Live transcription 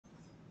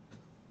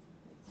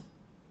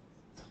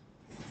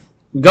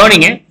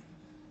கவனிங்க,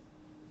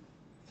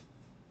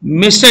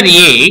 mister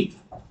A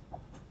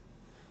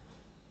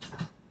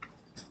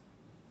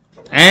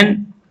and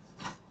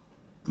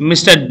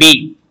Mr. B,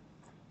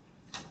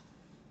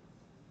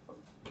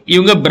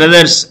 இவங்க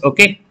brothers.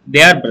 Okay,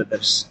 they are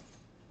brothers.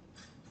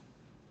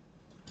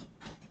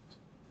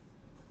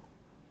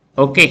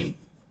 Okay,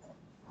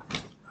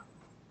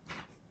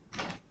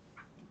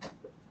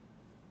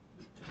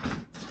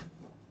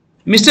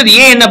 Mr.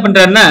 A என்ன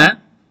பண்றாருன்னா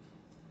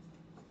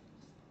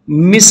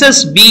Mrs.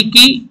 B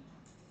க்கு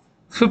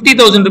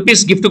 50,000 rupees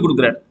gift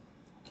கொடுக்கிறார்.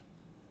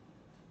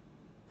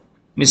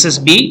 Mrs.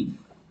 B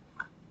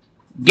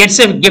gets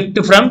a gift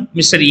from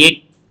Mr. A.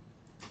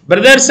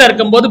 Brothers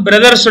இருக்கும்போது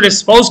brothers உடைய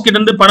spouse கிட்ட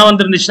இருந்து பணம்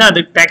வந்திருந்துச்சுன்னா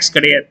அது டாக்ஸ்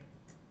கிடையாது.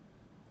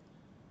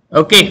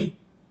 ஓகே,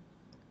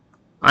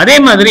 அதே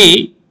மாதிரி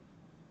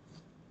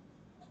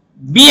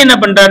B என்ன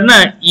பண்றாருன்னா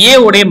A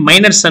உடைய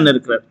மைனர் சன்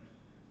இருக்கிறார்.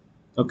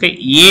 Okay,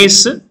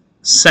 A's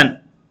Sun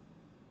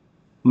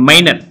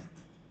minor.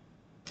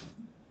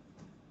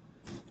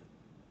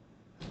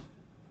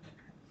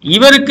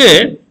 இவருக்கு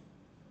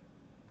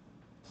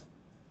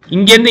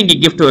இங்க இருந்து இங்க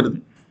gift வருது.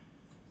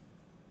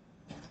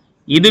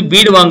 இது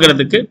வீடு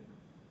வாங்குறதுக்கு,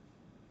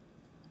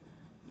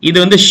 இது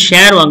வந்து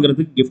ஷேர்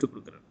வாங்குறதுக்கு gift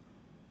கொடுக்கிறார்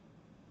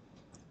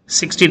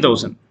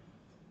 60,000.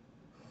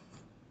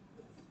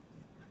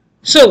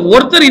 சோ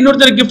ஒருத்தர்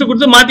இன்னொருத்தர் gift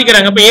கொடுத்து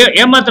மாத்திக்கிறாங்க. அப்ப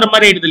ஏமாத்துற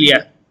மாதிரி ஆயிடுது இல்லையா?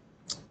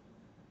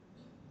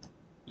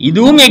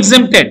 இதுவும்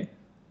எக்ஸம்ப்டட்,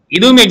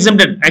 இதுவும்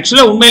எக்ஸம்ப்டட்.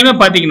 ஆக்சுவலா உண்மையிலுமே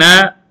பாத்தீங்கன்னா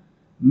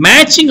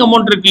மேட்சிங்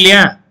அமௌண்ட் இருக்கு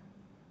இல்லையா,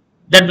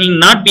 that will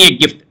not be a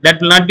gift, that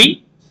will not be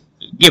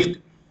gift.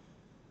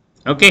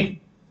 Okay,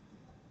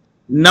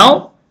 now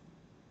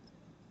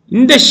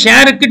இந்த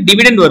ஷேருக்கு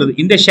டிவிடெண்ட் வருது,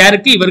 இந்த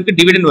ஷேருக்கு இவருக்கு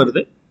டிவிடெண்ட்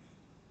வருது,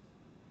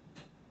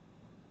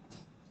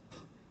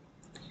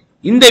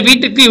 இந்த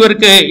வீட்டுக்கு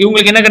இவருக்கு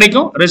இவங்களுக்கு என்ன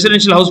கிடைக்கும்,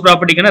 ரெசிடென்ஷியல் ஹவுஸ்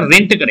ப்ராப்பர்ட்டிக்கான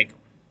ரெண்ட்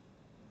கிடைக்கும்.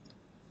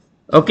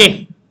 ஓகே,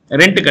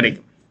 ரெண்ட்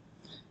கிடைக்கும்.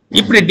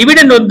 இப்படி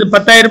டிவிடெண்ட் வந்து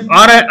 10,000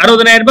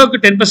 60,000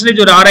 ரூபாய்க்கு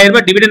 10% ஒரு 6,000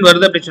 ரூபாய் டிவிடெண்ட்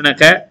வருது அப்படின்னு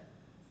சொன்னாக்க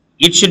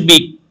it should be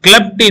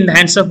clubbed in the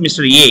hands of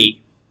Mr. A.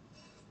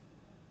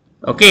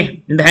 Okay,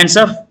 in the hands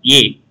of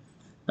A.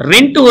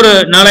 Rent ஒரு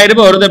 4,000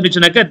 ரூபாய் வருது அப்படின்னு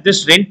சொன்னாக்க this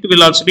rent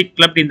will also be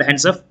clubbed in the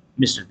hands of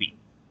Mr. B.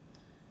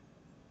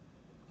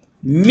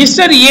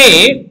 Mr. A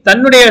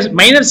தன்னுடைய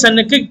minor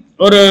சன்னுக்கு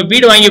ஒரு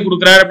வீடு வாங்கி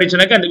கொடுக்குறாரு அப்படின்னு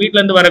சொன்னாக்க அந்த வீட்ல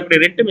இருந்து வரக்கூடிய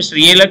ரெண்ட் Mr.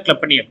 A ல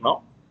கிளப் பண்ணி வைக்கணும்.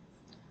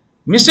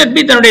 Mr.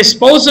 B தன்னுடைய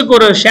ஸ்பௌஸுக்கு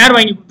ஒரு ஷேர்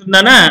வாங்கி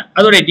கொடுத்திருந்தானா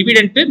அதோட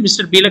டிவிடெண்ட்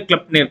Mr. B ல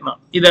கிளப் பண்ணி இருக்கணும்.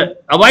 இதை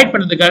அவாய்ட்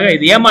பண்றதுக்காக,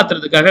 இது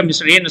ஏமாத்துறதுக்காக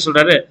Mr. A என்ன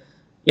சொல்றாரு,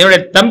 என்னோட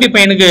தம்பி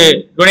பையனுக்கு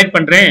டொனேட்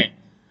பண்றேன்,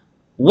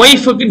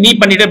 ஒய்ஃபுக்கு நீ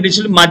பண்ணிட்டு அப்படின்னு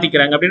சொல்லி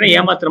மாத்திக்கிறாங்க. அப்படின்னா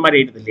ஏமாத்துற மாதிரி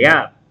ஆயிடுது இல்லையா?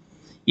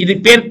 இது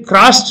பேர்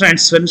கிராஸ்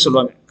டிரான்ஸ்ஃபர்னு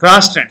சொல்லுவாங்க,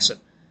 கிராஸ் டிரான்ஸ்ஃபர்.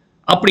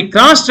 அப்படி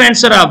கிராஸ்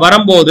டிரான்ஸ்ஃபர்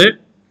வரும்போது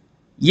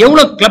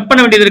எவ்வளவு கிளப் பண்ண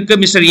வேண்டியது இருக்கு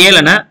மிஸ்டர்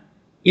ஏலனா,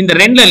 இந்த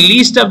ரெண்டுல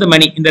லீஸ்ட் ஆஃப் த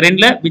மணி, இந்த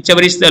ரெண்டுல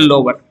whichever is the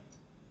lower,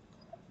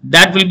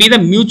 that will be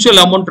the mutual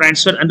amount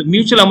transfer. and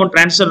mutual amount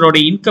transfer ஓட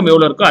இன்கம்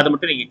எவ்வளவு இருக்கோ அதை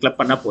மட்டும் நீங்க கிளப்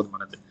பண்ணா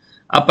போதுமானது.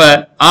 அப்ப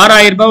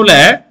 6,000 ரூபாயில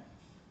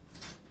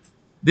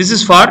this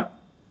is for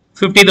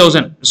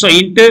 50,000, so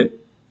into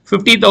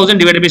 50,000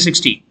 divided by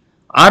 60,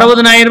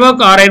 60,000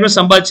 ரூபாய்க்கு 6,000 ரூபாய்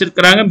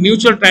சம்பாதிச்சிருக்காங்க.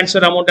 மியூச்சுவல்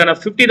டிரான்ஸ்ஃபர் அமௌண்ட் ஆன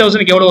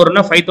 50,000 எவ்வளவு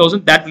வரும்னா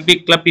 5,000, that will be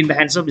clubbed in the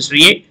hands of Mr.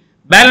 A.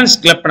 Balance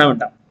club பண்ண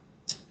வேண்டாம்.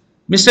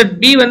 மிஸ்டர்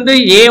பி வந்து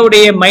ஏ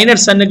உடைய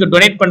மைனர் சன்னுக்கு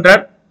டொனேட்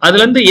பண்றார்,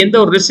 அதுல இருந்து எந்த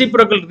ஒரு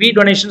ரெசிப்ரோக்கல்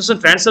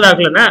ரீடொனேஷன்ஸும் டிரான்ஸ்ஃபர்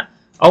ஆகலன்னா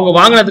அவங்க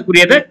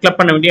வாங்கினதுக்குரியதை கிளப்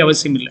பண்ண வேண்டிய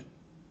அவசியம் இல்லை.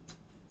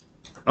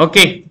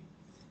 Okay,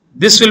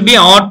 this will be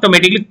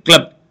automatically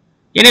clubbed.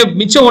 ஏன்னா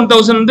மிச்சம்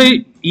 1,000 வந்து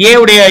ஏ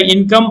உடைய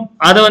இன்கம்,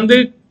 அதை வந்து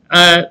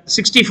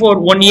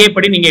 64(1)A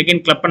படி நீங்க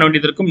அகைன் கிளப் பண்ண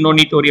வேண்டியது இருக்கும். no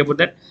need to worry about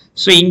that.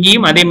 so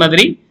இங்கேயும் அதே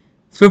மாதிரி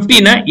 50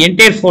 னா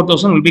entire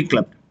 4,000 will be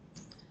clubbed.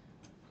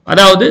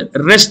 அதாவது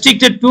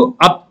restricted to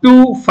up to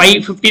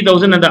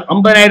 50,000, அந்த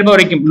 50,000 ரூபாய்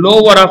வரைக்கும்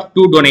lower of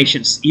 2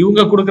 donations.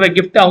 இவங்க கொடுக்குற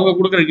gift, அவங்க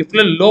கொடுக்குற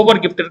giftல lower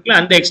gift இருக்குல்ல,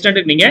 அந்த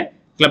எக்ஸ்டென்ட் நீங்க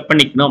கிளப்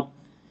பண்ணிக்கணும்.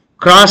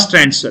 cross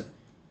transfer.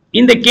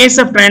 in the case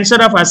of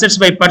transfer of assets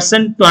by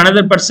person to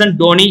another person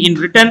donee in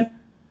return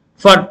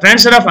for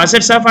transfer of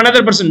assets of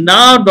another person,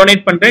 நான்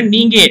donate பண்றேன்,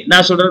 நீங்க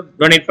நான் சொல்றது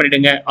டொனேட்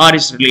பண்ணிடுங்க, or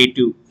is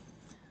relative.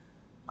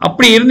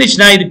 அப்படி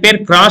இருந்துச்சுன்னா இது பேர்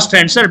கிராஸ்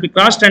டிரான்ஸ்ஃபர். அப்படி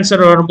கிராஸ்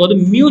டிரான்ஸ்ஃபர் வரும்போது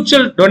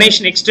மியூச்சுவல்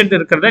டொனேஷன் எக்ஸ்டென்ட்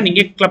இருக்கிறத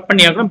நீங்க கிளப்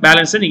பண்ணி ஆகணும்,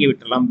 பேலன்ஸை நீங்க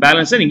விட்டுறலாம்,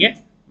 பேலன்ஸை நீங்க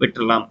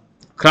விட்டுறலாம்.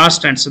 கிராஸ்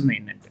டிரான்ஸ்ஃபர்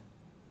என்னன்னு